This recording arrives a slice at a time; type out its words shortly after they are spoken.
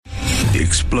The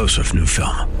explosive new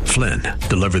film, Flynn,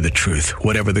 deliver the truth,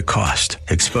 whatever the cost.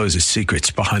 Exposes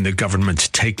secrets behind the government's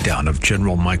takedown of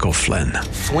General Michael Flynn.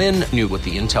 Flynn knew what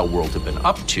the intel world had been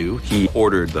up to. He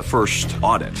ordered the first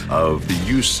audit of the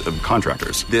use of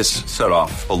contractors. This set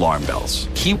off alarm bells.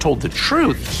 He told the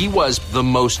truth. He was the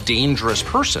most dangerous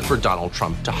person for Donald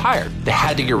Trump to hire. They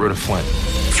had to get rid of Flynn.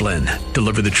 Flynn,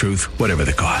 deliver the truth, whatever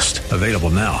the cost. Available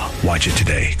now. Watch it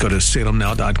today. Go to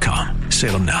salemnow.com.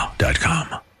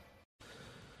 salemnow.com.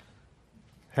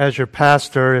 As your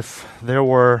pastor, if there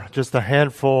were just a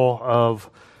handful of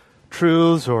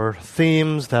truths or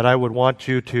themes that I would want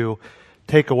you to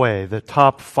take away, the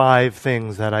top 5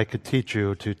 things that I could teach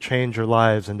you to change your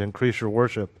lives and increase your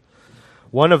worship,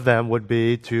 one of them would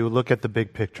be to look at the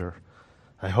big picture.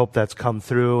 I hope that's come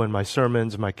through in my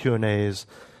sermons, my Q&As,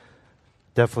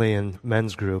 definitely in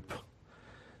men's group.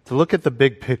 To look at the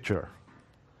big picture.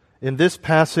 In this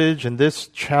passage, in this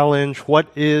challenge, what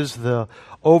is the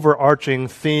overarching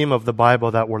theme of the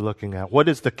Bible that we're looking at? What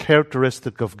is the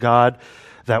characteristic of God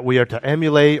that we are to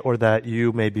emulate or that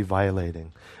you may be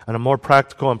violating? On a more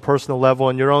practical and personal level,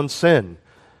 in your own sin.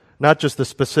 Not just the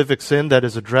specific sin that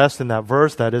is addressed in that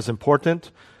verse, that is important,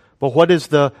 but what is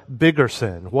the bigger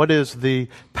sin? What is the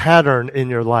pattern in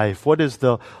your life? What is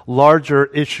the larger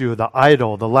issue, the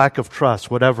idol, the lack of trust,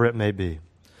 whatever it may be?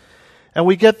 And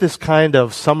we get this kind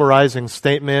of summarizing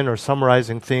statement or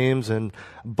summarizing themes in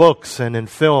books and in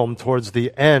film towards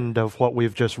the end of what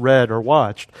we've just read or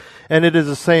watched. And it is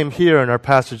the same here in our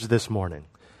passage this morning.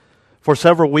 For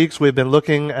several weeks, we've been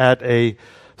looking at a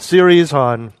series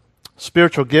on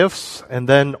spiritual gifts and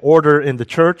then order in the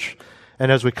church.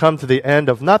 And as we come to the end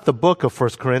of not the book of 1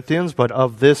 Corinthians, but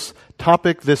of this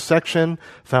topic, this section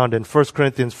found in 1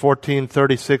 Corinthians 14,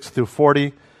 36 through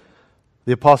 40,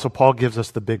 the Apostle Paul gives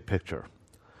us the big picture.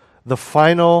 The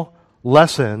final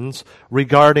lessons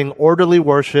regarding orderly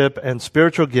worship and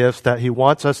spiritual gifts that he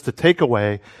wants us to take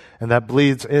away, and that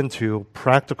bleeds into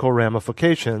practical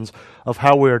ramifications of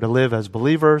how we are to live as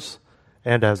believers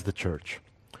and as the church.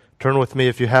 Turn with me,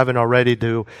 if you haven't already,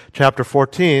 to chapter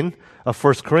 14 of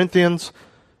 1 Corinthians,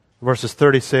 verses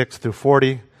 36 through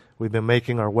 40. We've been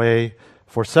making our way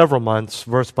for several months,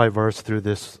 verse by verse, through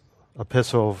this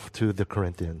epistle to the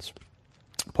Corinthians.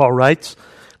 Paul writes,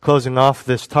 closing off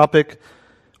this topic,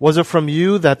 "Was it from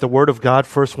you that the word of God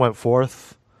first went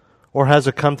forth, or has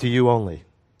it come to you only?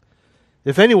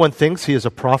 If anyone thinks he is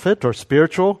a prophet or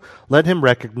spiritual, let him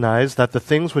recognize that the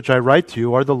things which I write to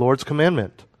you are the Lord's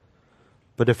commandment.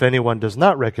 But if anyone does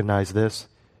not recognize this,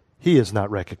 he is not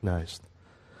recognized.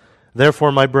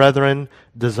 Therefore, my brethren,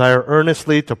 desire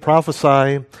earnestly to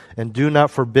prophesy, and do not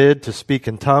forbid to speak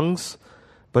in tongues,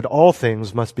 but all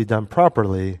things must be done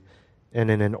properly and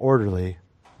in an orderly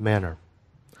manner."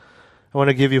 I want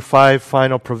to give you 5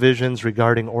 final provisions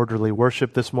regarding orderly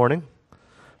worship this morning.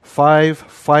 5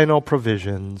 final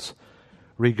provisions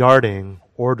regarding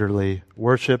orderly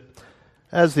worship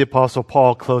as the Apostle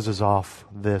Paul closes off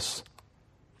this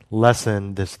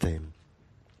lesson, this theme.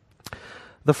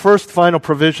 The first final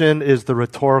provision is the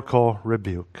rhetorical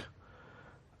rebuke.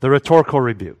 The rhetorical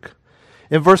rebuke.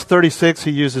 In verse 36,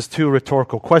 he uses 2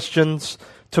 rhetorical questions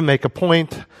to make a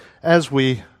point, as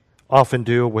we often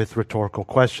do with rhetorical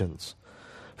questions.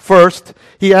 First,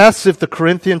 he asks if the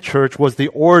Corinthian church was the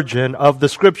origin of the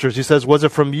Scriptures. He says, was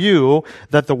it from you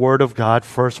that the Word of God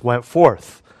first went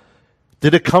forth?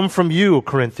 Did it come from you,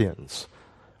 Corinthians?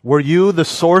 Were you the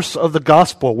source of the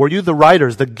gospel? Were you the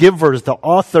writers, the givers, the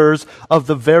authors of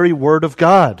the very Word of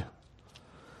God?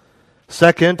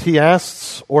 Second, he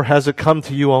asks, or has it come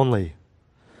to you only?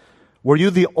 Were you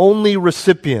the only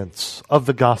recipients of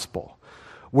the gospel?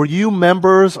 Were you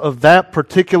members of that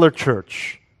particular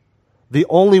church, the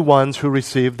only ones who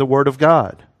received the Word of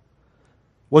God?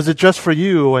 Was it just for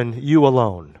you and you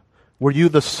alone? Were you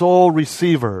the sole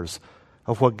receivers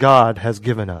of what God has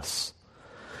given us?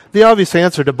 The obvious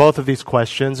answer to both of these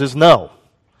questions is no.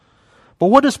 But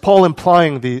what is Paul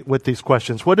implying with these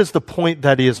questions? What is the point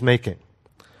that he is making?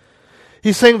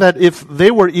 He's saying that if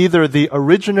they were either the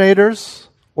originators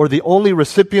or the only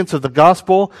recipients of the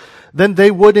gospel, then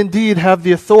they would indeed have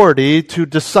the authority to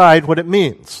decide what it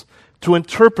means, to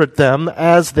interpret them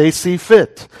as they see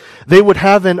fit. They would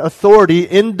have an authority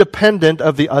independent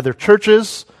of the other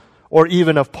churches or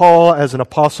even of Paul as an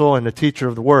apostle and a teacher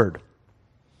of the word.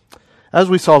 As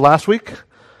we saw last week,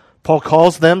 Paul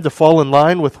calls them to fall in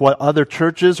line with what other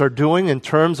churches are doing in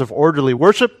terms of orderly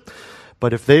worship.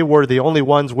 But if they were the only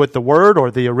ones with the word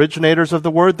or the originators of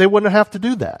the word, they wouldn't have to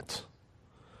do that.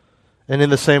 And in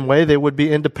the same way, they would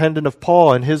be independent of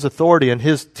Paul and his authority and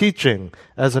his teaching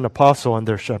as an apostle and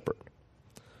their shepherd.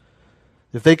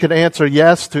 If they could answer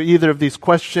yes to either of these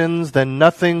questions, then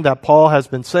nothing that Paul has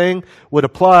been saying would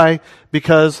apply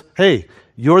because, hey,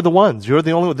 you're the ones. You're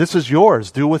the only one. This is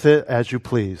yours. Do with it as you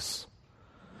please.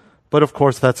 But of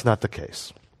course, that's not the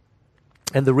case.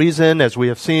 And the reason, as we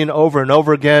have seen over and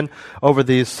over again over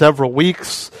these several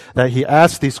weeks, that he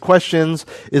asked these questions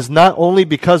is not only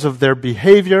because of their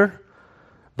behavior,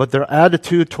 but their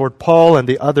attitude toward Paul and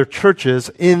the other churches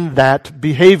in that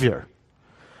behavior.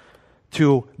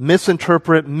 To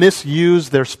misinterpret,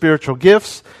 misuse their spiritual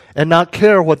gifts, and not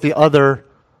care what the other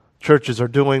churches are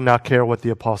doing, not care what the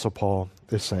Apostle Paul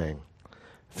is saying.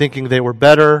 Thinking they were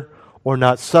better or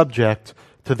not subject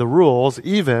to the rules,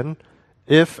 even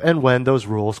if and when those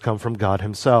rules come from God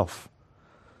himself.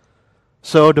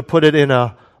 So, to put it in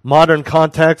a modern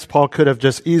context, Paul could have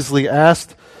just easily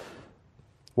asked,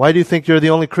 why do you think you're the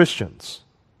only Christians?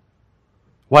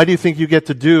 Why do you think you get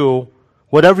to do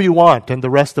whatever you want and the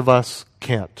rest of us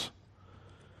can't?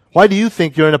 Why do you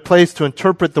think you're in a place to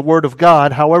interpret the Word of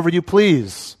God however you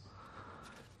please?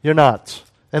 You're not,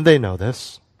 and they know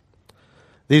this.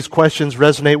 These questions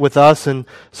resonate with us in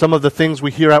some of the things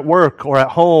we hear at work or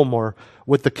at home or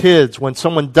with the kids when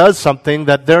someone does something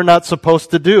that they're not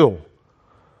supposed to do.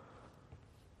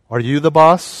 Are you the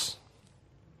boss?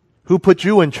 Who put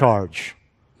you in charge?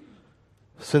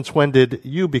 Since when did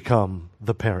you become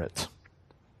the parent?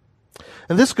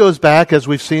 And this goes back, as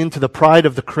we've seen, to the pride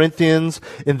of the Corinthians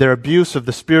in their abuse of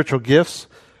the spiritual gifts,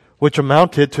 which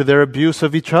amounted to their abuse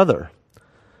of each other,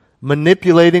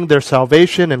 manipulating their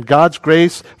salvation and God's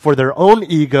grace for their own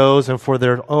egos and for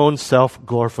their own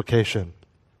self-glorification.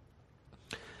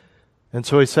 And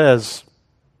so he says,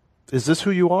 is this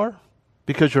who you are?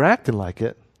 Because you're acting like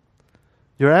it.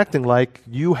 You're acting like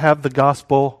you have the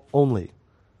gospel only.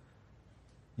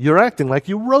 You're acting like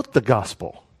you wrote the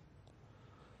gospel.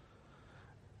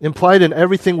 Implied in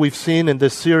everything we've seen in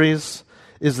this series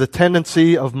is the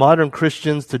tendency of modern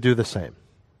Christians to do the same.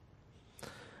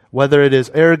 Whether it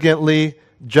is arrogantly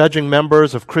judging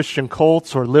members of Christian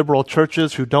cults or liberal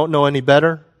churches who don't know any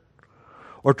better,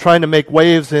 or trying to make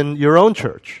waves in your own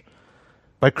church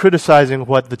by criticizing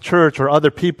what the church or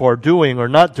other people are doing or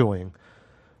not doing,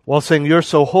 while saying you're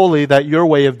so holy that your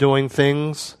way of doing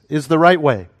things is the right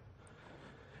way.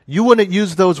 You wouldn't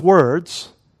use those words,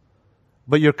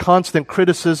 but your constant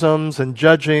criticisms and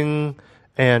judging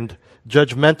and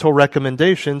judgmental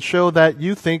recommendations show that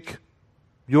you think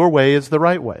your way is the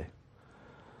right way.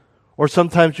 Or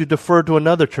sometimes you defer to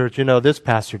another church, this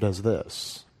pastor does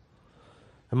this,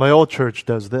 and my old church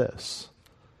does this.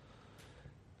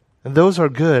 And those are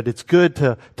good. It's good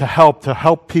to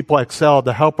help people excel,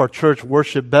 to help our church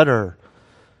worship better.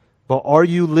 But are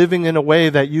you living in a way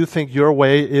that you think your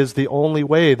way is the only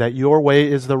way, that your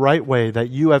way is the right way,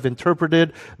 that you have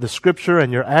interpreted the Scripture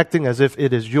and you're acting as if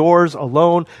it is yours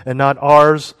alone and not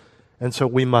ours, and so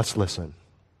we must listen?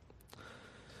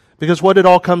 Because what it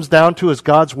all comes down to is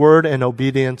God's Word and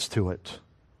obedience to it.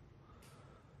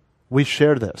 We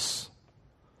share this.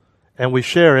 And we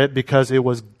share it because it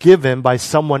was given by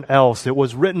someone else. It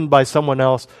was written by someone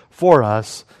else for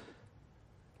us.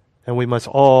 And we must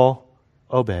all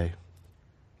obey.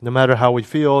 No matter how we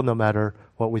feel, no matter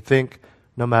what we think,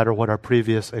 no matter what our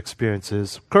previous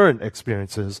experiences, current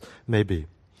experiences may be.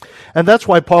 And that's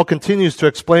why Paul continues to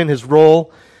explain his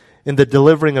role in the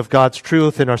delivering of God's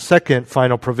truth in our second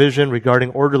final provision regarding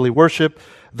orderly worship,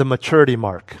 the maturity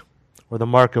mark, or the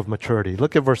mark of maturity.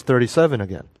 Look at verse 37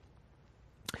 again.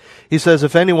 He says,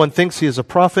 if anyone thinks he is a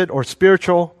prophet or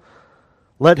spiritual,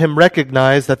 let him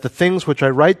recognize that the things which I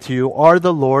write to you are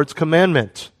the Lord's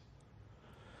commandment.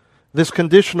 This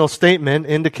conditional statement,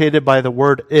 indicated by the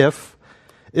word if,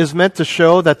 is meant to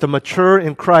show that the mature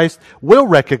in Christ will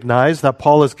recognize that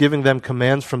Paul is giving them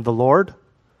commands from the Lord.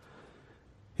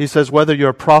 He says, whether you're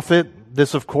a prophet,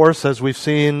 this, of course, as we've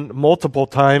seen multiple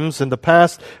times in the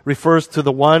past, refers to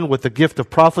the one with the gift of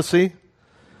prophecy.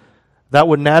 That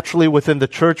would naturally, within the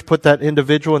church, put that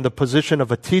individual in the position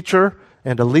of a teacher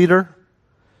and a leader.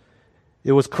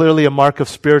 It was clearly a mark of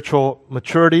spiritual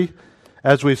maturity.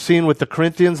 As we've seen with the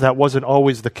Corinthians, that wasn't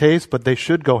always the case, but they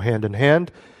should go hand in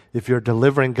hand. If you're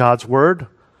delivering God's Word,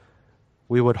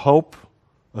 we would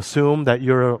assume that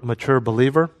you're a mature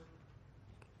believer.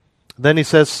 Then he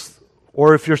says,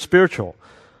 or if you're spiritual.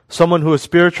 Someone who is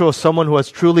spiritual is someone who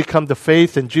has truly come to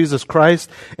faith in Jesus Christ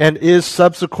and is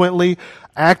subsequently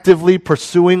actively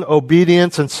pursuing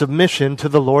obedience and submission to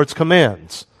the Lord's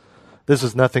commands. This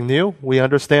is nothing new. We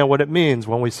understand what it means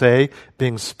when we say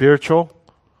being spiritual.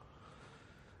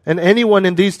 And anyone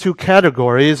in these two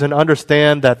categories, and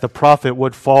understand that the prophet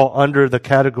would fall under the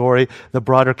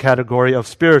broader category of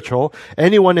spiritual,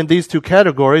 anyone in these two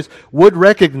categories would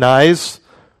recognize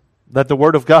that the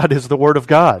Word of God is the Word of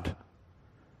God.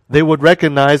 They would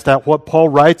recognize that what Paul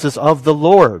writes is of the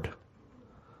Lord.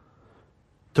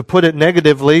 To put it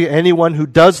negatively, anyone who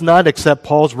does not accept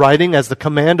Paul's writing as the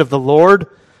command of the Lord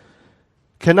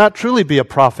cannot truly be a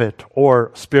prophet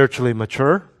or spiritually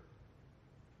mature.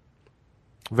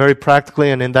 Very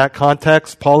practically and in that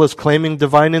context, Paul is claiming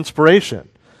divine inspiration.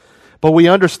 But we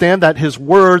understand that his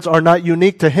words are not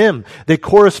unique to him. They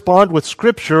correspond with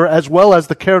Scripture as well as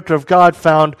the character of God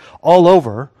found all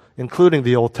over, including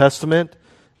the Old Testament,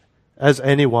 as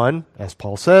anyone, as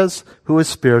Paul says, who is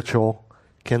spiritual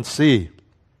can see.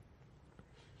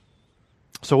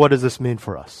 So what does this mean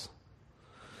for us?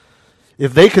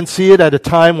 If they can see it at a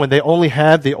time when they only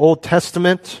had the Old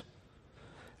Testament,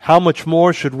 how much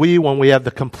more should we when we have the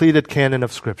completed canon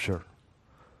of Scripture?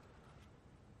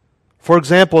 For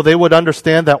example, they would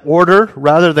understand that order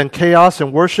rather than chaos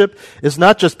in worship is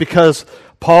not just because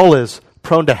Paul is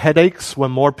prone to headaches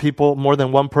when more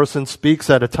than one person speaks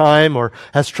at a time or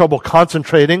has trouble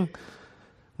concentrating.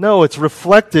 No, it's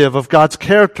reflective of God's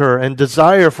character and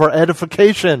desire for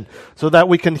edification so that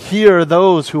we can hear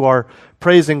those who are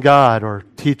praising God or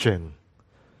teaching.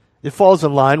 It falls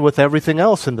in line with everything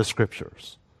else in the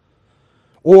Scriptures.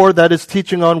 Or that his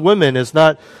teaching on women is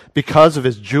not because of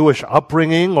his Jewish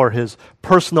upbringing or his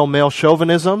personal male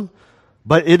chauvinism,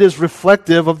 but it is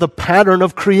reflective of the pattern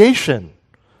of creation.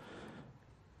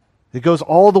 It goes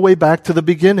all the way back to the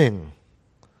beginning.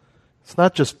 It's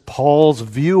not just Paul's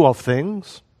view of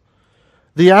things.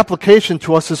 The application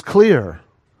to us is clear.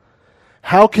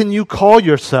 How can you call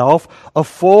yourself a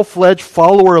full-fledged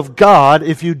follower of God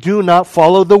if you do not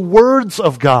follow the words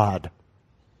of God?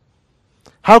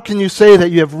 How can you say that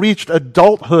you have reached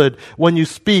adulthood when you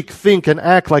speak, think, and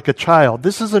act like a child?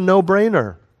 This is a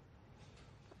no-brainer.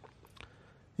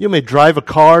 You may drive a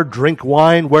car, drink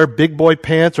wine, wear big boy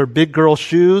pants or big girl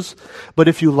shoes, but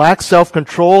if you lack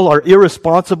self-control, are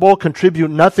irresponsible,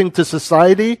 contribute nothing to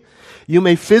society, you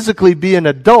may physically be an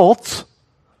adult,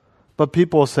 but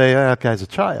people will say, that guy's a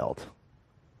child.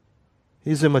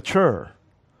 He's immature.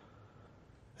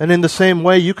 And in the same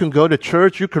way, you can go to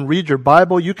church, you can read your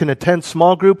Bible, you can attend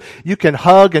small group, you can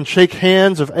hug and shake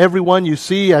hands of everyone you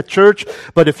see at church,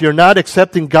 but if you're not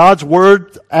accepting God's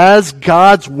Word as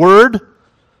God's Word,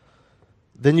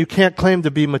 then you can't claim to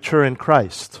be mature in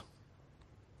Christ.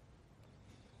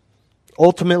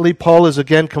 Ultimately, Paul is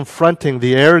again confronting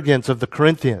the arrogance of the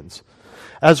Corinthians,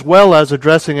 as well as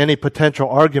addressing any potential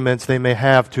arguments they may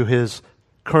have to his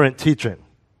current teaching.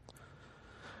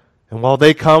 And while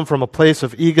they come from a place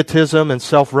of egotism and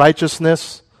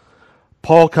self-righteousness,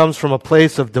 Paul comes from a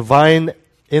place of divine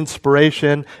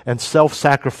inspiration and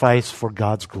self-sacrifice for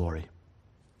God's glory.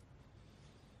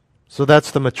 So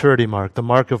that's the maturity mark, the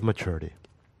mark of maturity.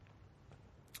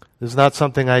 This is not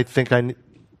something I think I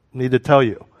need to tell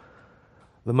you.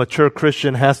 The mature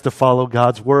Christian has to follow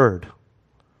God's Word.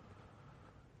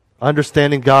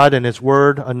 Understanding God and His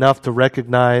Word enough to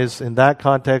recognize in that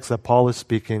context that Paul is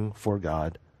speaking for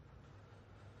God.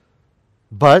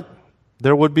 But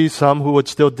there would be some who would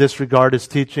still disregard his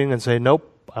teaching and say,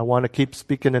 nope, I want to keep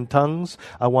speaking in tongues.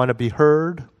 I want to be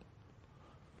heard.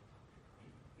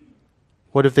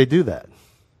 What if they do that?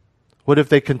 What if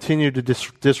they continue to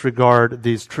disregard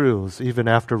these truths even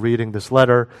after reading this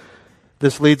letter?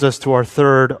 This leads us to our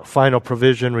third final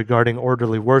provision regarding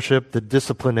orderly worship, the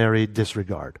disciplinary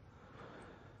disregard.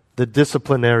 The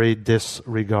disciplinary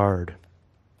disregard.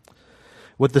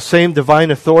 With the same divine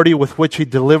authority with which he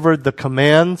delivered the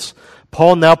commands,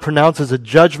 Paul now pronounces a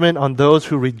judgment on those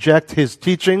who reject his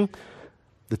teaching,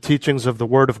 the teachings of the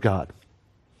Word of God.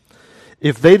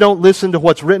 If they don't listen to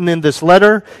what's written in this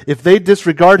letter, if they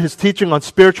disregard his teaching on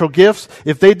spiritual gifts,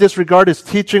 if they disregard his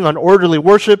teaching on orderly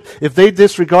worship, if they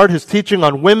disregard his teaching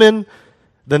on women,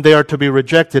 then they are to be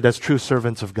rejected as true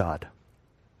servants of God.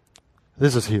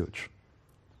 This is huge.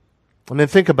 I mean,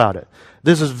 think about it.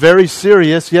 This is very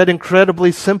serious, yet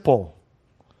incredibly simple.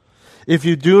 If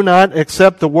you do not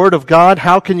accept the Word of God,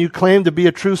 how can you claim to be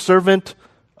a true servant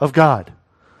of God?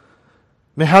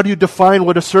 I mean, how do you define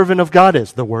what a servant of God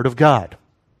is? The Word of God.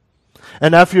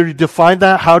 And after you define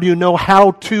that, how do you know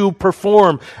how to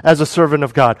perform as a servant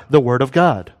of God? The Word of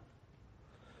God.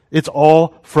 It's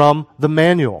all from the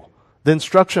manual, the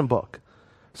instruction book.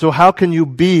 So how can you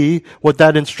be what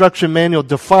that instruction manual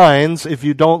defines if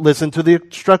you don't listen to the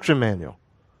instruction manual?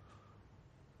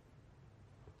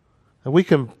 And we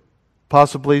can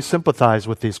possibly sympathize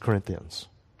with these Corinthians.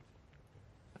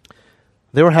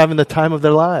 They were having the time of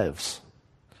their lives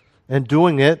and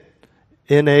doing it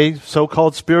in a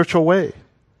so-called spiritual way.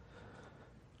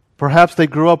 Perhaps they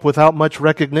grew up without much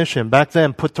recognition. Back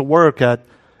then, put to work at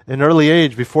an early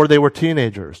age before they were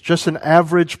teenagers, just an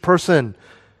average person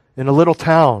in a little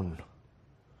town.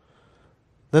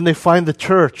 Then they find the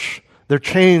church. They're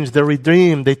changed. They're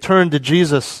redeemed. They turn to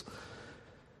Jesus.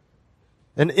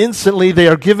 And instantly they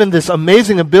are given this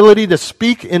amazing ability to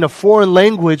speak in a foreign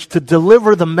language, to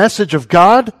deliver the message of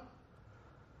God.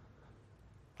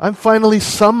 I'm finally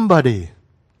somebody.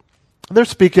 They're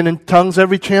speaking in tongues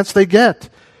every chance they get.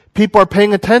 People are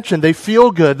paying attention. They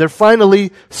feel good. They're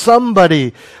finally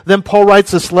somebody. Then Paul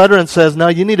writes this letter and says, now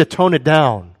you need to tone it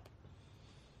down.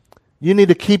 You need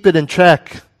to keep it in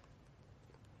check.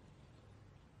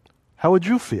 How would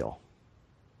you feel?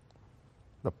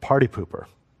 The party pooper.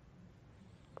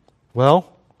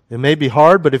 Well, it may be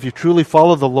hard, but if you truly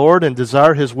follow the Lord and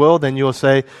desire His will, then you will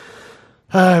say,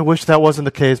 I wish that wasn't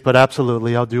the case, but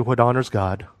absolutely, I'll do what honors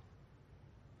God.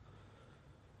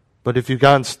 But if you've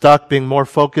gotten stuck being more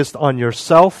focused on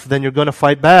yourself, then you're going to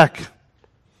fight back.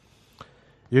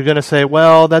 You're going to say,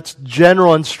 well, that's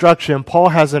general instruction. Paul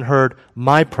hasn't heard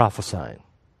my prophesying.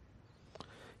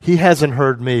 He hasn't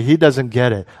heard me. He doesn't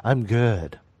get it. I'm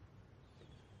good.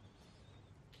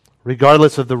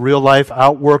 Regardless of the real life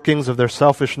outworkings of their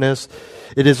selfishness,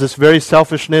 it is this very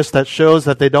selfishness that shows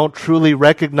that they don't truly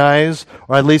recognize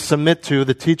or at least submit to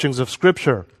the teachings of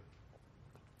Scripture.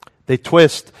 They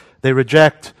twist, they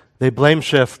reject, they blame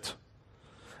shift,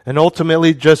 and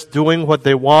ultimately just doing what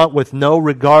they want with no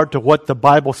regard to what the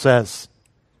Bible says.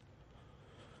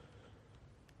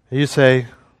 You say,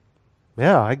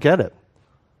 yeah, I get it.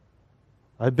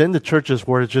 I've been to churches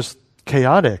where it's just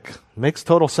chaotic. It makes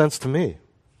total sense to me.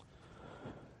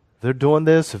 They're doing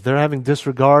this, if they're having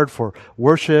disregard for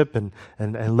worship and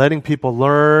letting people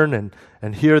learn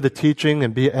and hear the teaching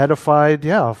and be edified,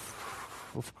 yeah,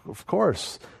 of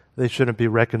course, they shouldn't be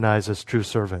recognized as true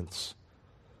servants.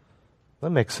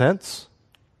 That makes sense.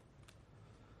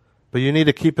 But you need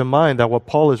to keep in mind that what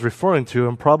Paul is referring to,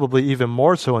 and probably even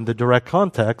more so in the direct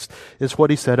context, is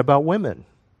what he said about women.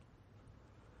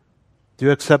 Do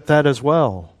you accept that as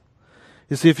well?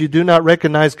 You see, if you do not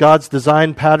recognize God's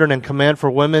design, pattern, and command for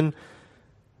women,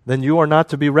 then you are not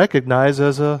to be recognized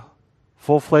as a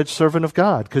full-fledged servant of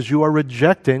God, because you are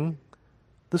rejecting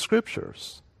the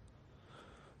Scriptures.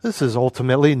 This is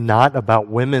ultimately not about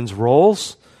women's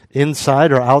roles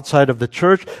inside or outside of the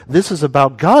church. This is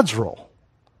about God's role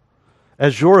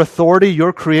as your authority,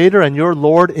 your Creator, and your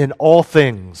Lord in all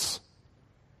things.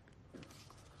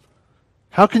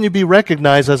 How can you be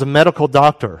recognized as a medical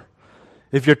doctor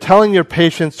if you're telling your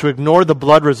patients to ignore the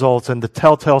blood results and the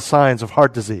telltale signs of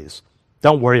heart disease?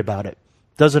 Don't worry about it.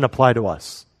 Doesn't apply to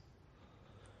us.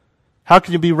 How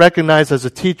can you be recognized as a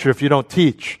teacher if you don't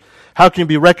teach? How can you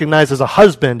be recognized as a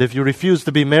husband if you refuse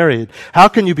to be married? How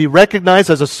can you be recognized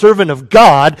as a servant of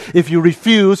God if you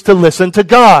refuse to listen to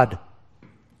God?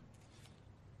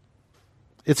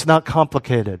 It's not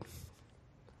complicated.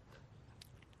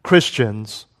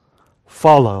 Christians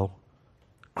follow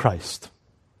Christ.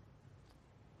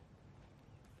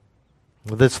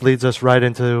 Well, this leads us right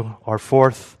into our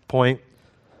fourth point,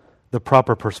 the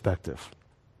proper perspective.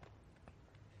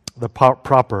 The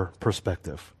proper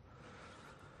perspective.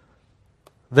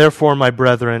 Therefore, my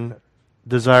brethren,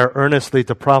 desire earnestly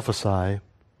to prophesy,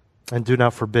 and do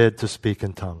not forbid to speak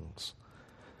in tongues.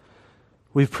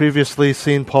 We've previously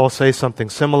seen Paul say something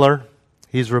similar.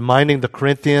 He's reminding the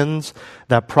Corinthians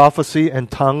that prophecy and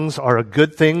tongues are a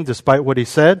good thing despite what he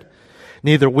said.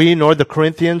 Neither we nor the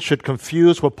Corinthians should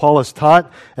confuse what Paul has taught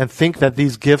and think that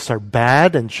these gifts are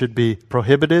bad and should be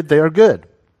prohibited. They are good.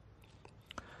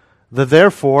 The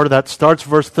therefore that starts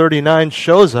verse 39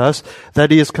 shows us that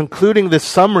he is concluding this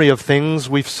summary of things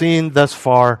we've seen thus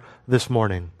far this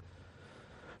morning.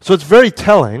 So it's very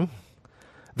telling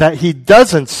that he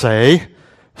doesn't say,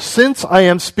 since I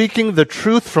am speaking the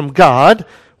truth from God,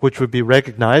 which would be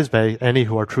recognized by any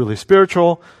who are truly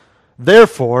spiritual,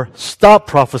 therefore stop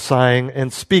prophesying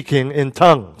and speaking in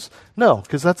tongues. No,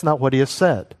 because that's not what he has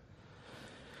said.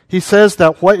 He says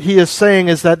that what he is saying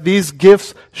is that these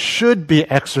gifts should be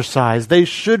exercised. They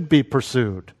should be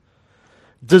pursued.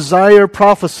 Desire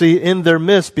prophecy in their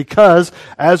midst because,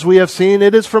 as we have seen,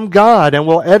 it is from God and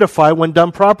will edify when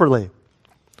done properly.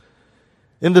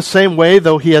 In the same way,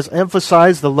 though he has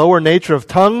emphasized the lower nature of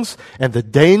tongues and the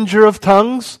danger of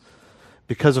tongues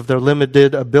because of their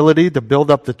limited ability to build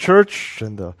up the church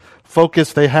and the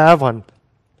focus the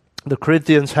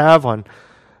Corinthians have on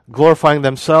glorifying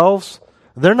themselves,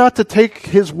 they're not to take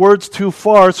his words too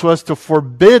far so as to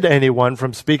forbid anyone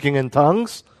from speaking in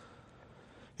tongues.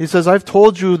 He says, I've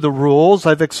told you the rules,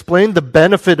 I've explained the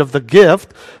benefit of the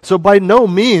gift, so by no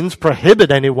means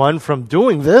prohibit anyone from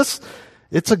doing this.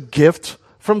 It's a gift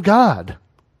from God.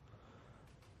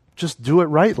 Just do it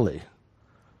rightly.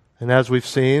 And as we've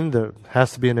seen, there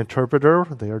has to be an interpreter.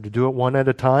 They are to do it one at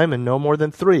a time and no more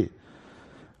than 3.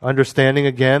 Understanding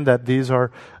again that these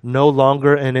are no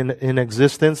longer in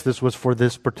existence. This was for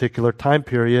this particular time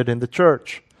period in the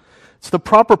church. It's the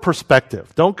proper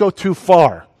perspective. Don't go too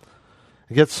far.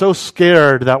 You get so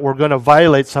scared that we're going to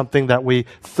violate something that we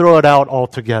throw it out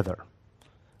altogether.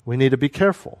 We need to be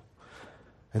careful.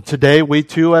 And today, we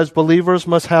too, as believers,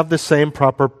 must have the same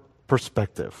proper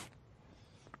perspective.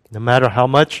 No matter how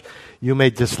much you may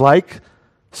dislike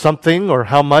something or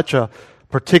how much a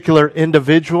particular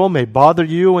individual may bother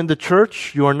you in the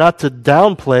church, you are not to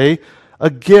downplay a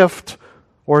gift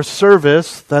or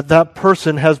service that that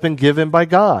person has been given by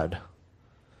God.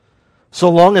 So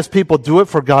long as people do it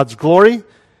for God's glory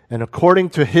and according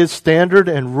to His standard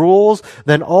and rules,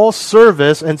 then all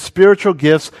service and spiritual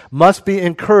gifts must be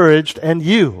encouraged and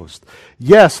used.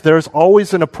 Yes, there's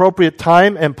always an appropriate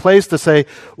time and place to say,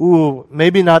 ooh,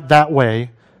 maybe not that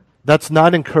way. That's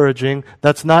not encouraging.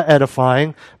 That's not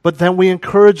edifying. But then we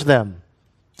encourage them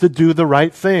to do the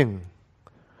right thing.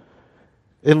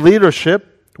 In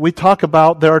leadership, we talk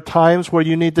about there are times where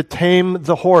you need to tame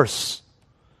the horse.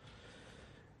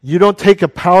 You don't take a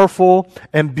powerful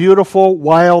and beautiful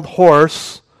wild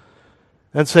horse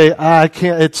and say, I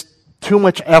can't, it's too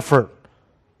much effort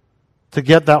to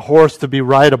get that horse to be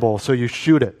rideable, so you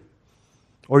shoot it,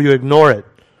 or you ignore it,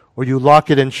 or you lock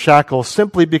it in shackles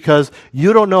simply because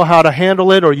you don't know how to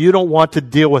handle it or you don't want to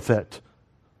deal with it.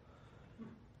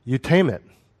 You tame it.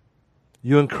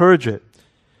 You encourage it.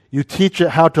 You teach it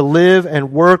how to live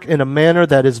and work in a manner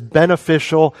that is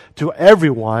beneficial to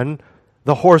everyone,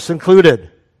 the horse included.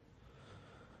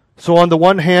 So on the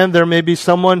one hand, there may be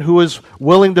someone who is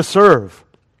willing to serve,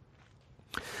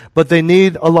 but they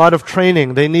need a lot of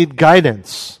training. They need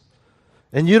guidance.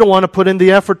 And you don't want to put in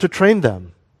the effort to train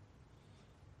them.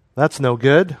 That's no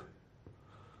good.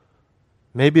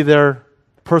 Maybe their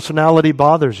personality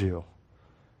bothers you.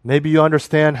 Maybe you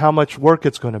understand how much work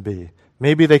it's going to be.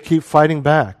 Maybe they keep fighting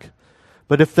back.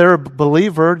 But if they're a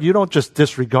believer, you don't just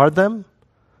disregard them.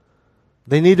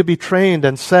 They need to be trained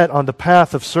and set on the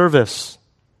path of service.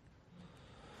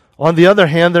 On the other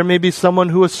hand, there may be someone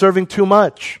who is serving too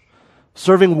much,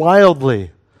 serving wildly.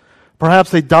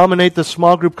 Perhaps they dominate the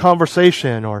small group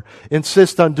conversation or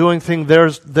insist on doing things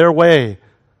their way,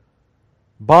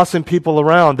 bossing people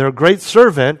around. They're a great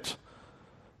servant,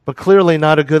 but clearly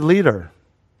not a good leader.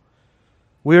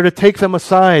 We are to take them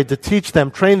aside, to teach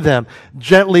them, train them,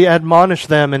 gently admonish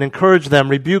them and encourage them,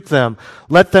 rebuke them.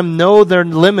 Let them know their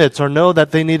limits or know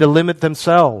that they need to limit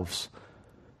themselves.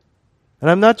 And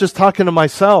I'm not just talking to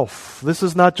myself. This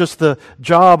is not just the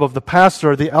job of the pastor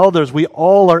or the elders. We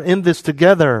all are in this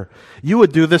together. You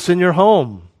would do this in your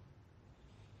home.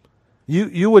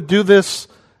 You would do this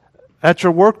at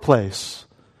your workplace.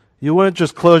 You wouldn't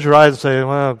just close your eyes and say,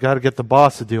 well, I've got to get the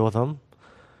boss to deal with them.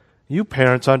 You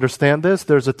parents understand this.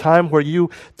 There's a time where you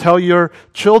tell your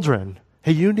children,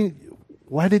 hey,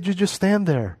 why did you just stand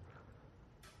there?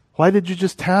 Why did you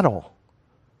just tattle?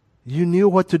 You knew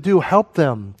what to do. Help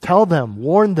them, tell them,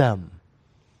 warn them.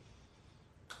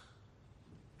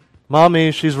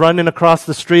 Mommy, she's running across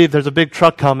the street. There's a big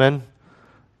truck coming.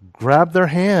 Grab their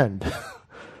hand.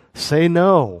 Say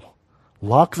no.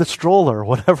 Lock the stroller,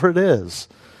 whatever it is.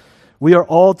 We are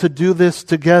all to do this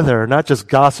together, not just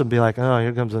gossip and be like, oh,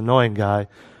 here comes an annoying guy.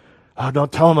 Oh,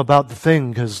 don't tell him about the thing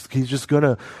because he's just going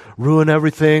to ruin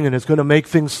everything and it's going to make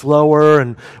things slower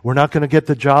and we're not going to get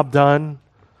the job done.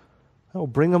 Oh,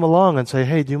 bring him along and say,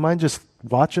 hey, do you mind just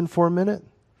watching for a minute?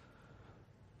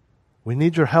 We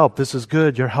need your help. This is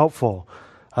good. You're helpful.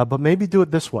 But maybe do it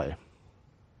this way.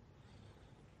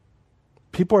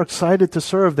 People are excited to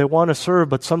serve. They want to serve,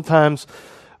 but sometimes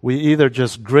we either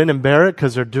just grin and bear it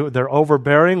because they're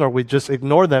overbearing, or we just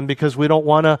ignore them because we don't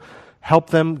want to help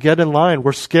them get in line.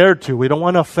 We're scared to. We don't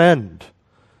want to offend.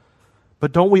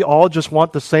 But don't we all just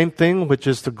want the same thing, which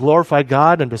is to glorify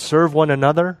God and to serve one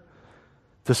another,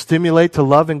 to stimulate to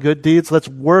love and good deeds? Let's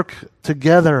work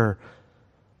together.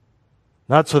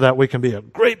 Not so that we can be a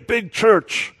great big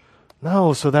church.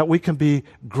 No, so that we can be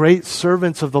great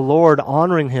servants of the Lord,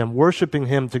 honoring Him, worshiping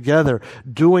Him together,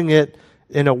 doing it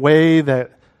in a way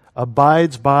that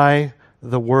abides by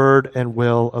the word and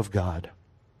will of God.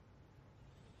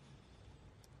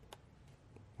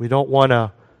 We don't want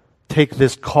to take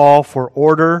this call for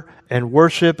order and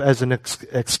worship as an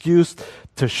excuse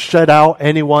to shut out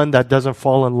anyone that doesn't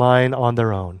fall in line on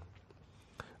their own.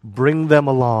 Bring them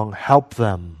along, help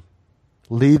them,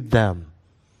 lead them,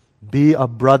 be a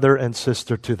brother and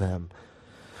sister to them.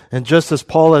 And just as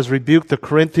Paul has rebuked the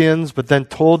Corinthians, but then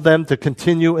told them to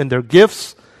continue in their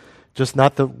gifts, just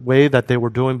not the way that they were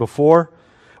doing before,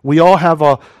 we all have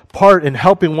a part in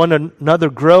helping one another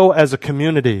grow as a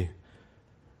community.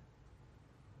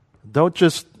 Don't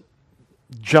just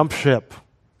jump ship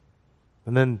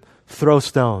and then throw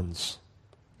stones.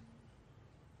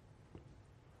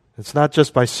 It's not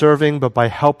just by serving, but by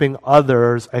helping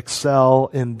others excel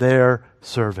in their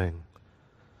serving.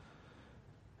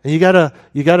 And you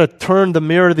gotta turn the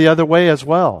mirror the other way as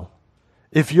well.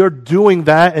 If you're doing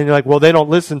that and you're like, well, they don't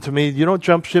listen to me, you don't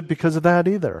jump ship because of that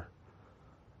either.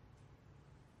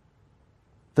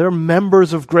 There are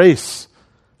members of Grace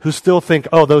who still think,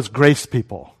 oh, those Grace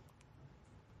people.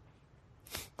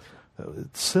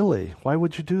 It's silly. Why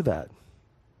would you do that?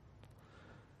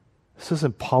 This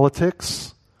isn't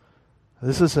politics.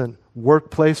 This isn't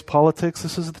workplace politics.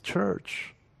 This is the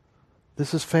church.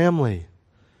 This is family.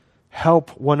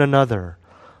 Help one another.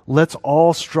 Let's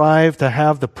all strive to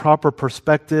have the proper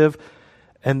perspective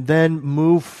and then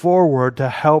move forward to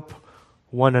help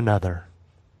one another.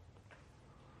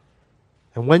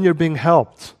 And when you're being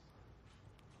helped,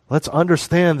 let's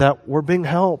understand that we're being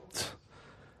helped.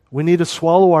 We need to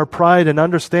swallow our pride and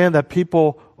understand that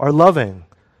people are loving.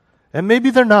 And maybe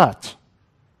they're not,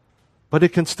 but it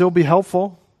can still be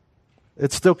helpful.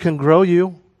 It still can grow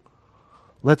you.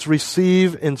 Let's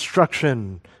receive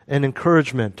instruction and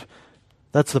encouragement.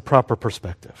 That's the proper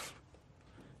perspective.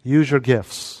 Use your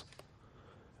gifts.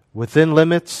 Within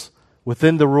limits,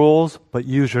 within the rules, but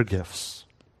use your gifts.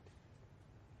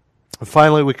 And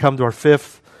finally, we come to our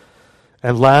fifth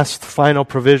and last final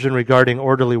provision regarding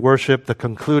orderly worship, the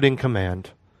concluding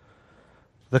command.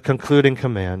 The concluding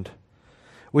command.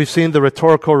 We've seen the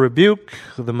rhetorical rebuke,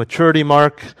 the maturity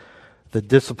mark, the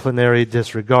disciplinary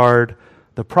disregard,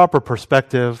 the proper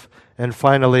perspective, and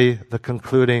finally, the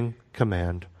concluding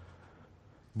command.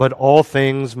 But all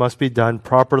things must be done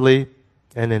properly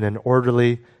and in an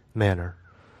orderly manner.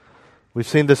 We've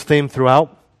seen this theme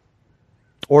throughout.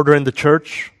 Order in the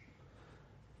church.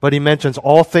 But he mentions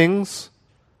all things.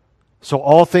 So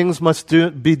all things must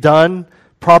be done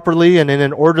properly and in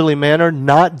an orderly manner,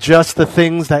 not just the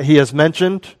things that he has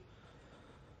mentioned.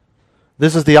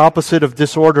 This is the opposite of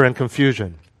disorder and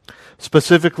confusion.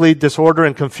 Specifically, disorder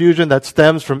and confusion that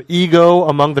stems from ego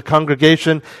among the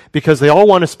congregation because they all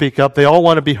want to speak up, they all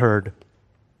want to be heard.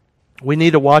 We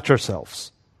need to watch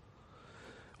ourselves.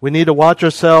 We need to watch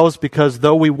ourselves because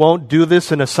though we won't do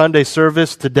this in a Sunday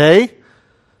service today,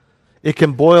 it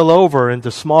can boil over into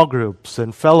small groups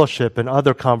and fellowship and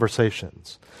other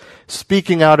conversations.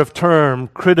 Speaking out of turn,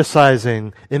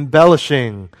 criticizing,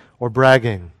 embellishing, or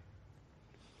bragging.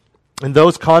 In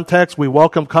those contexts, we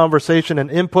welcome conversation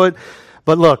and input.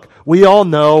 But look, we all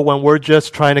know when we're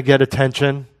just trying to get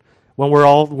attention, when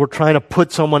we're trying to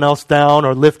put someone else down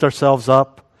or lift ourselves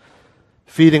up,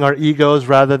 feeding our egos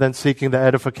rather than seeking the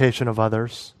edification of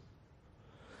others.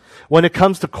 When it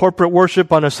comes to corporate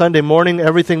worship on a Sunday morning,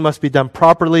 everything must be done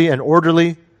properly and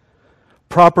orderly.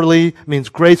 Properly means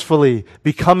gracefully,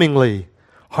 becomingly,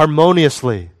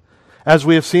 harmoniously, as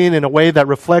we have seen in a way that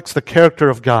reflects the character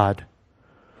of God.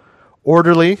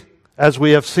 Orderly, as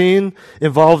we have seen,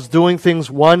 involves doing things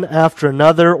one after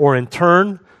another or in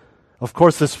turn. Of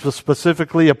course, this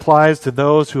specifically applies to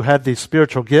those who had these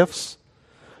spiritual gifts,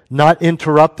 not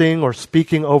interrupting or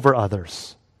speaking over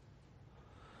others.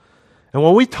 And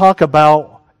when we talk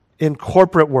about in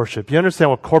corporate worship, you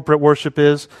understand what corporate worship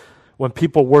is? When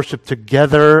people worship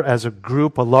together as a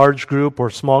group, a large group or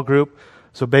small group.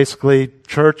 So basically,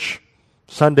 church,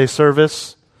 Sunday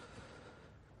service.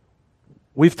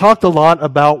 We've talked a lot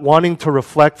about wanting to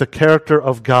reflect the character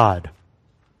of God.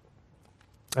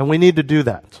 And we need to do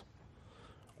that.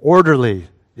 Orderly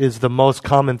is the most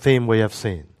common theme we have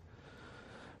seen.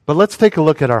 But let's take a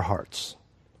look at our hearts.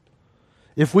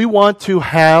 If we want to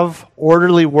have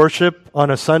orderly worship on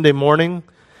a Sunday morning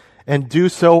and do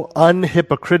so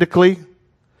unhypocritically,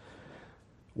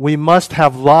 we must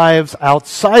have lives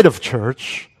outside of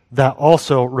church that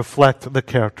also reflect the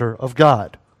character of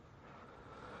God.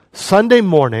 Sunday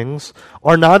mornings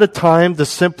are not a time to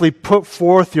simply put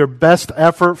forth your best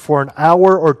effort for an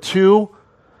hour or two,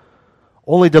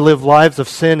 only to live lives of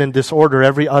sin and disorder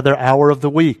every other hour of the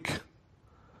week.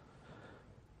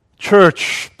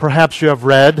 Church, perhaps you have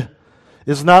read,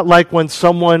 is not like when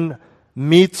someone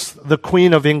meets the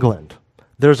Queen of England.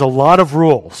 There's a lot of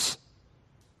rules.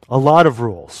 A lot of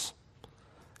rules.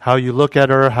 How you look at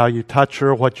her, how you touch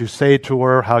her, what you say to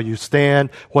her, how you stand,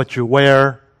 what you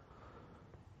wear.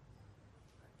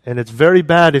 And it's very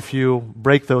bad if you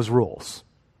break those rules.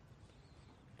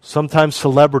 Sometimes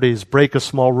celebrities break a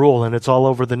small rule and it's all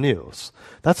over the news.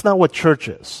 That's not what church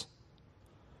is.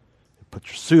 You put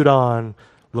your suit on,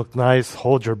 look nice,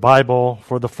 hold your Bible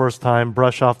for the first time,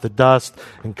 brush off the dust,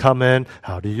 and come in.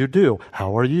 How do you do?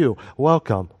 How are you?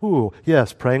 Welcome. Ooh,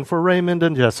 yes, praying for Raymond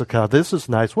and Jessica. This is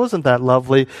nice. Wasn't that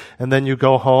lovely? And then you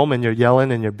go home and you're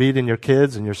yelling and you're beating your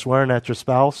kids and you're swearing at your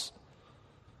spouse.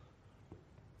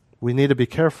 We need to be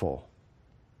careful.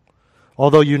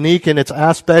 Although unique in its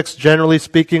aspects, generally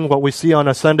speaking, what we see on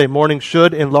a Sunday morning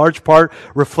should, in large part,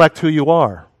 reflect who you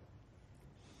are.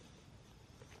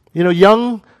 You know,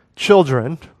 young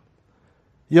children,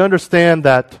 you understand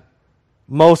that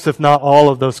most, if not all,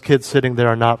 of those kids sitting there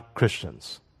are not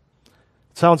Christians.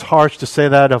 It sounds harsh to say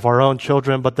that of our own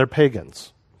children, but they're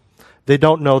pagans. They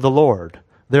don't know the Lord.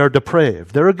 They are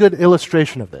depraved. They're a good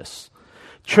illustration of this.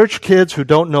 Church kids who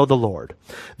don't know the Lord.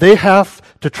 They have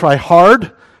to try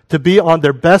hard to be on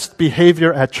their best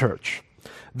behavior at church.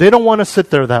 They don't want to sit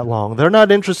there that long. They're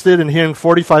not interested in hearing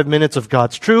 45 minutes of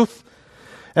God's truth.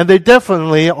 And they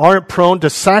definitely aren't prone to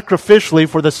sacrificially,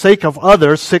 for the sake of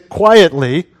others, sit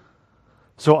quietly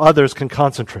so others can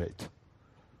concentrate.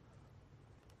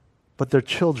 But they're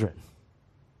children,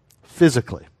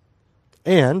 physically.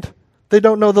 And they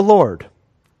don't know the Lord.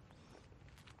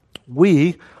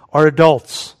 We are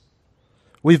adults.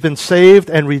 We've been saved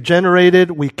and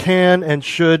regenerated. We can and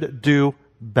should do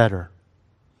better.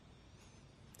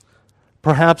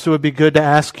 Perhaps it would be good to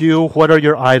ask you, what are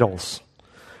your idols?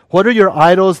 What are your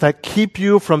idols that keep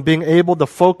you from being able to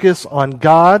focus on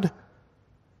God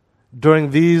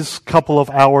during these couple of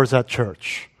hours at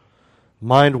church?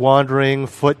 Mind wandering,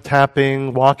 foot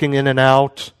tapping, walking in and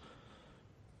out.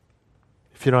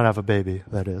 If you don't have a baby,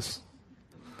 that is.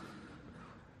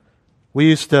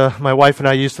 My wife and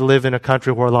I used to live in a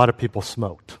country where a lot of people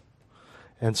smoked.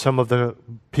 And some of the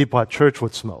people at church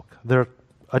would smoke. They're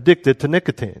addicted to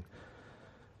nicotine.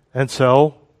 And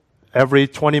so, every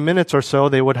 20 minutes or so,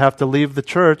 they would have to leave the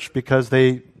church because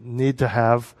they need to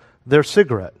have their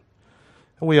cigarette.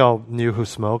 And we all knew who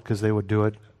smoked because they would do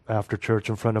it after church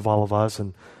in front of all of us.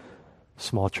 And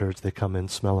small church, they come in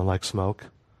smelling like smoke.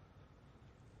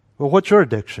 Well, what's your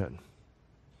addiction?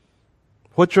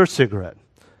 What's your cigarette?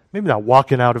 Maybe not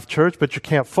walking out of church, but you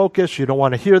can't focus. You don't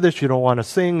want to hear this. You don't want to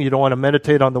sing. You don't want to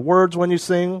meditate on the words when you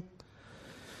sing.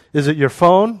 Is it your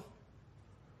phone?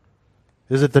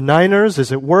 Is it the Niners?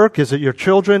 Is it work? Is it your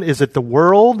children? Is it the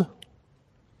world?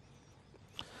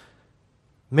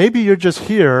 Maybe you're just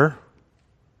here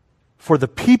for the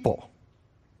people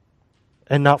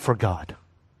and not for God.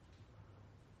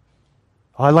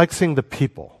 I like seeing the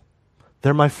people.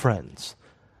 They're my friends.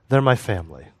 They're my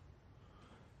family.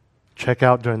 Check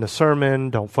out during the sermon.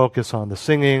 Don't focus on the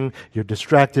singing. You're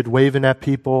distracted, waving at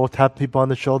people, tap people on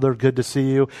the shoulder. Good to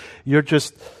see you. You're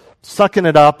just sucking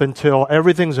it up until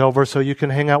everything's over so you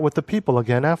can hang out with the people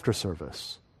again after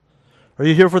service. Are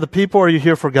you here for the people or are you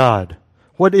here for God?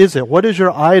 What is it? What is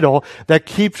your idol that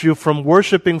keeps you from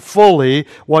worshiping fully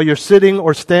while you're sitting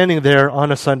or standing there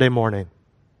on a Sunday morning?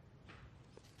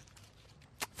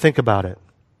 Think about it.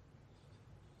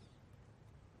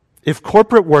 If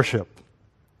corporate worship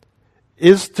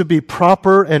is to be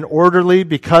proper and orderly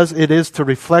because it is to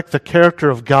reflect the character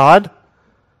of God,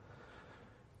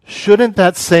 shouldn't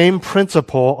that same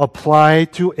principle apply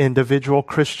to individual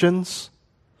Christians?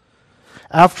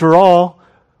 After all,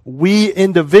 we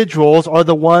individuals are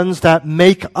the ones that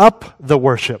make up the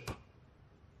worship.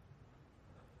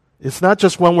 It's not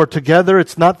just when we're together.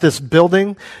 It's not this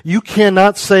building. You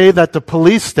cannot say that the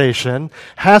police station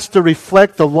has to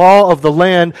reflect the law of the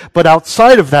land, but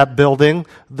outside of that building,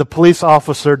 the police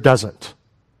officer doesn't.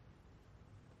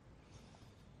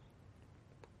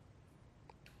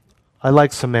 I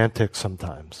like semantics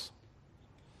sometimes.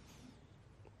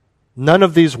 None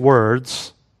of these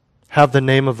words have the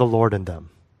name of the Lord in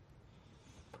them.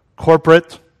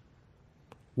 Corporate,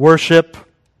 worship,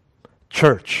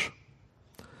 church.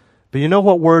 But you know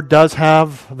what word does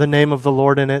have the name of the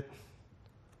Lord in it?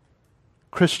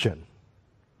 Christian.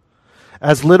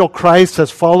 As little Christ, as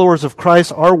followers of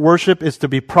Christ, our worship is to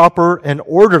be proper and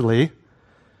orderly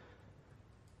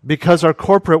because our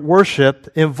corporate worship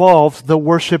involves the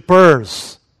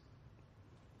worshipers.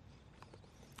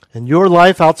 And your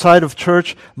life outside of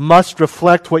church must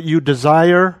reflect what you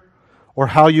desire or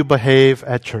how you behave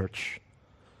at church.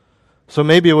 So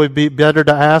maybe it would be better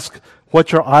to ask,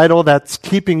 what's your idol that's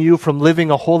keeping you from living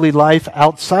a holy life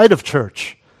outside of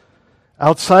church,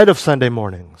 outside of Sunday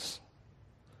mornings?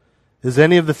 Is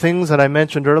any of the things that I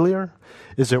mentioned earlier?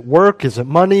 Is it work? Is it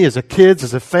money? Is it kids?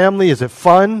 Is it family? Is it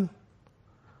fun?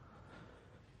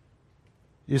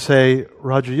 You say,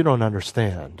 Roger, you don't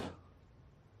understand.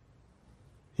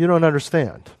 You don't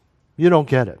understand. You don't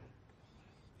get it.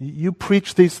 You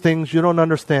preach these things, you don't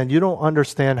understand. You don't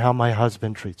understand how my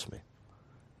husband treats me.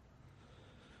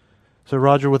 So,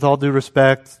 Roger, with all due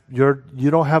respect, you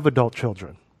don't have adult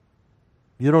children.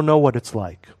 You don't know what it's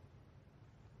like.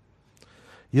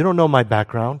 You don't know my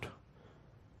background.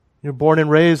 You're born and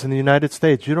raised in the United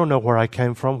States. You don't know where I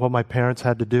came from, what my parents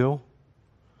had to do.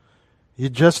 You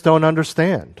just don't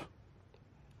understand.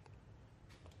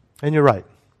 And you're right.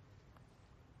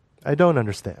 I don't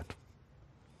understand.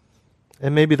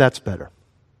 And maybe that's better.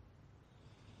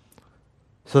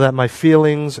 So that my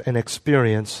feelings and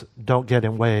experience don't get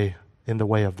in the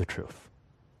way of the truth.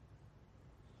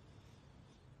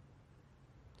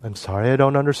 I'm sorry I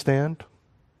don't understand.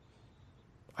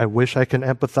 I wish I can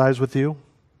empathize with you.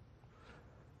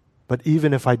 But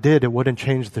even if I did, it wouldn't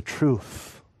change the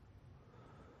truth.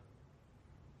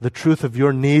 The truth of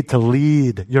your need to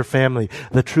lead your family.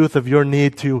 The truth of your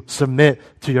need to submit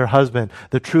to your husband.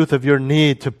 The truth of your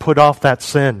need to put off that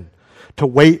sin. To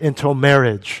wait until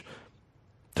marriage.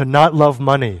 To not love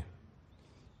money.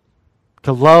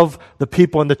 To love the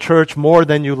people in the church more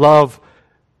than you love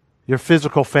your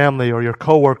physical family or your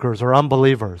coworkers or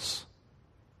unbelievers.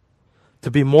 To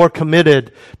be more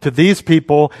committed to these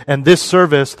people and this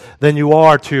service than you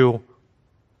are to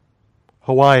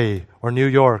Hawaii or New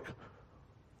York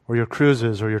or your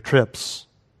cruises or your trips.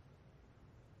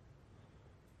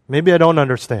 Maybe I don't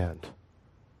understand.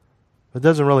 It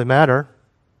doesn't really matter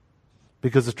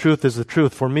because the truth is the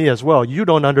truth for me as well. You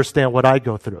don't understand what I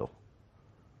go through.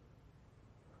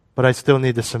 But I still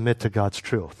need to submit to God's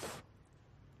truth.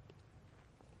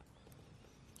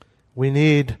 We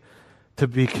need to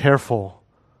be careful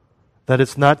that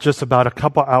it's not just about a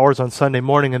couple hours on Sunday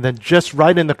morning and then just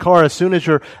right in the car, as soon as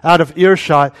you're out of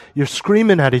earshot, you're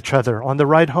screaming at each other on the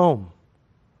ride home.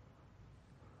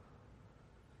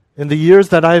 In the years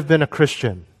that I've been a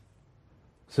Christian,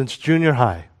 since junior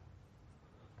high,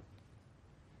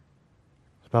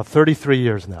 it's about 33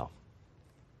 years now.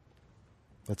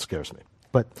 That scares me.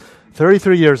 But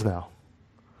 33 years now.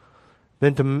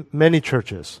 Been to many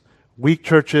churches, weak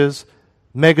churches,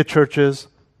 mega churches,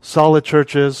 solid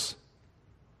churches.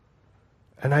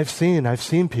 And I've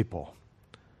seen people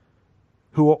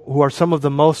who are some of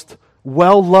the most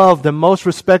well-loved and most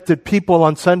respected people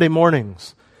on Sunday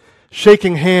mornings,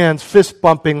 shaking hands, fist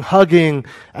bumping, hugging,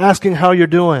 asking how you're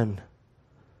doing.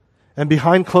 And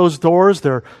behind closed doors,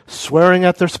 they're swearing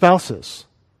at their spouses.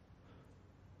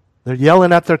 They're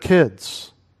yelling at their kids.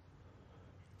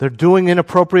 They're doing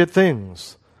inappropriate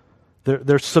things.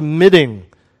 They're submitting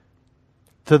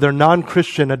to their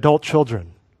non-Christian adult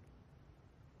children.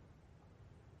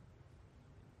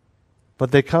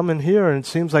 But they come in here and it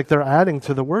seems like they're adding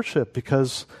to the worship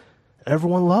because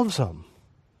everyone loves them.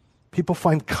 People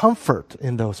find comfort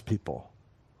in those people.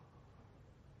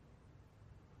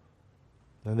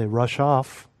 Then they rush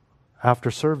off after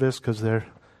service because they're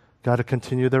got to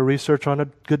continue their research on a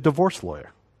good divorce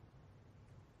lawyer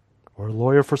or a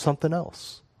lawyer for something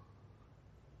else.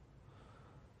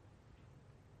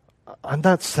 I'm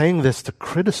not saying this to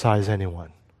criticize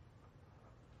anyone.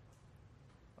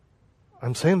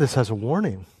 I'm saying this as a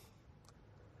warning.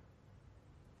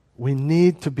 We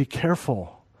need to be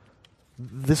careful.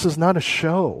 This is not a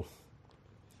show.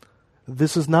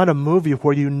 This is not a movie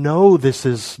where you know this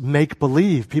is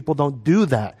make-believe. People don't do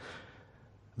that.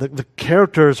 The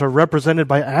characters are represented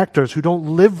by actors who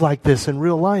don't live like this in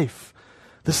real life.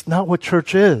 This is not what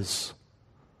church is.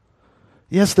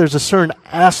 Yes, there's a certain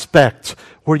aspect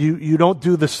where you don't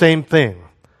do the same thing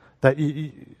that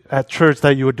at church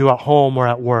that you would do at home or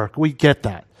at work. We get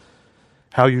that.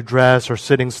 How you dress or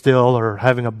sitting still or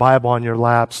having a Bible on your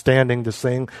lap, standing to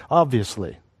sing,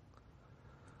 obviously.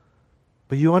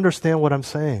 But you understand what I'm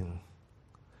saying.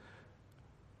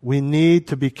 We need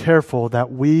to be careful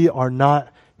that we are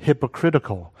not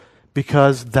hypocritical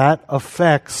because that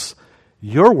affects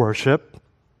your worship,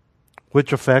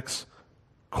 which affects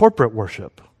corporate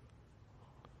worship.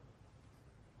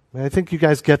 I think you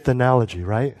guys get the analogy,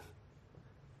 right?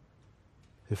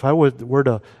 If I were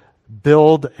to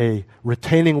build a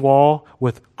retaining wall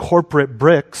with corporate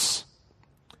bricks,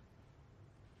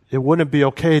 it wouldn't be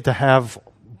okay to have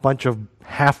a bunch of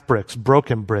half bricks,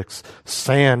 broken bricks,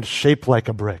 sand shaped like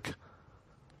a brick,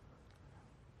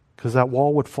 because that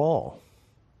wall would fall.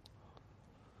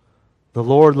 The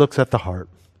Lord looks at the heart.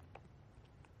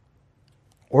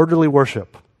 Orderly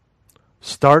worship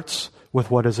starts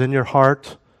with what is in your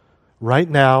heart right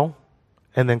now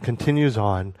and then continues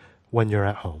on when you're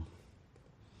at home.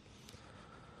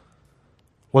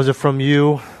 Was it from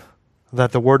you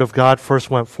that the word of God first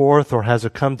went forth, or has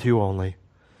it come to you only?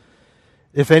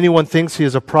 If anyone thinks he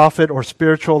is a prophet or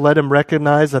spiritual, let him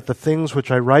recognize that the things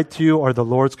which I write to you are the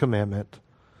Lord's commandment.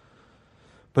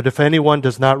 But if anyone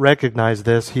does not recognize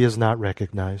this, he is not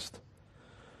recognized.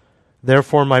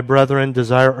 Therefore, my brethren,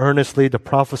 desire earnestly to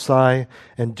prophesy,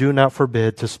 and do not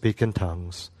forbid to speak in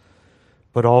tongues.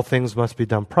 But all things must be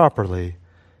done properly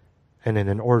and in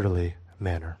an orderly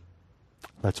manner.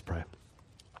 Let's pray.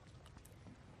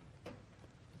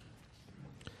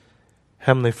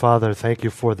 Heavenly Father, thank you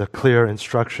for the clear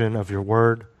instruction of your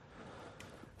word.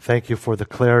 Thank you for the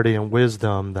clarity and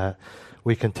wisdom that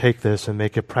we can take this and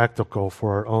make it practical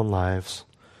for our own lives.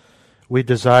 We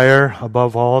desire,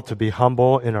 above all, to be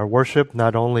humble in our worship,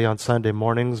 not only on Sunday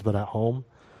mornings, but at home.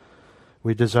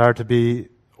 We desire to be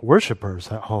worshipers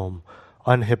at home,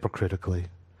 unhypocritically.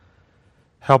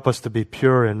 Help us to be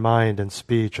pure in mind and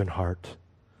speech and heart.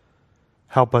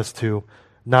 Help us to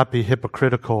not be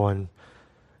hypocritical and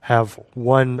have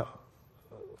one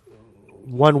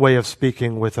way of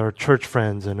speaking with our church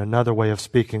friends and another way of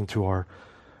speaking to our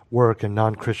work and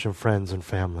non-Christian friends and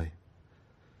family.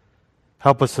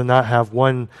 Help us to not have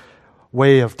one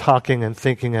way of talking and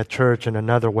thinking at church and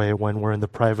another way when we're in the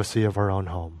privacy of our own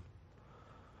home.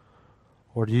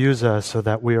 Lord, use us so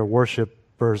that we are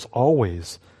worshipers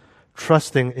always,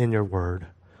 trusting in your word.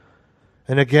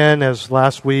 And again, as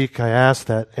last week, I asked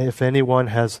that if anyone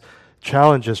has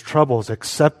challenges, troubles,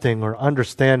 accepting or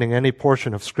understanding any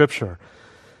portion of Scripture,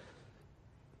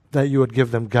 that you would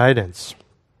give them guidance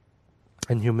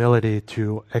and humility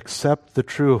to accept the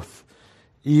truth,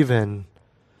 even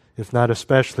if not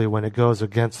especially when it goes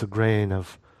against the grain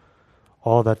of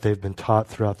all that they've been taught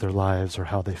throughout their lives or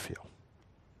how they feel.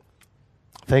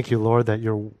 Thank you, Lord, that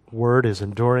your word is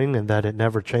enduring and that it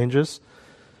never changes.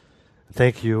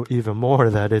 Thank you even more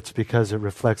that it's because it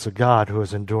reflects a God who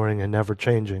is enduring and never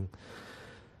changing.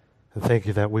 And thank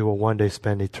you that we will one day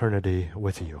spend eternity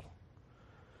with you.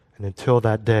 And until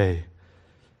that day,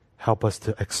 help us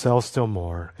to excel still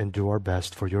more and do our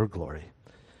best for your glory.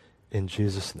 In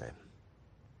Jesus' name,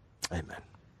 amen.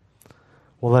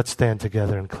 Well, let's stand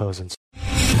together and close in.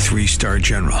 3-star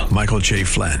General Michael J.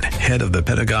 Flynn, head of the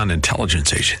Pentagon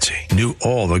Intelligence Agency, knew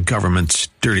all the government's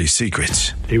dirty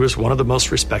secrets. He was one of the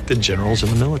most respected generals in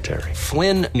the military.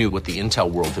 Flynn knew what the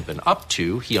intel world had been up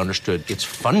to. He understood its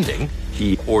funding.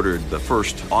 He ordered the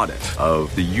first audit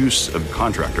of the use of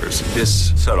contractors.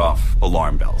 This set off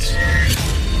alarm bells.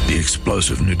 The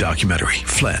explosive new documentary,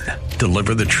 Flynn,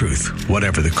 Deliver the Truth,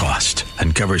 Whatever the Cost,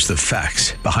 uncovers the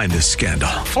facts behind this scandal.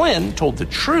 Flynn told the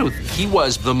truth. He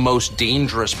was the most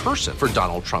dangerous person for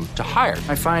Donald Trump to hire.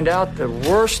 I find out the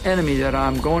worst enemy that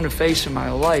I'm going to face in my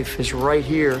life is right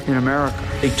here in America.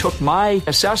 They took my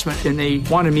assessment and they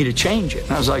wanted me to change it.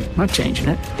 And I was like, I'm not changing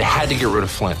it. They had to get rid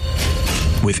of Flynn.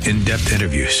 With in-depth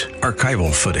interviews,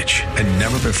 archival footage, and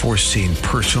never-before-seen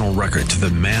personal records of the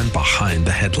man behind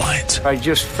the headlines. I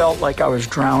just felt like I was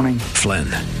drowning. Flynn,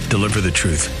 Deliver the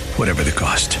Truth, Whatever the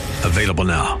Cost. Available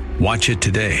now. Watch it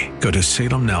today. Go to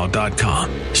salemnow.com.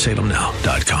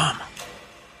 salemnow.com.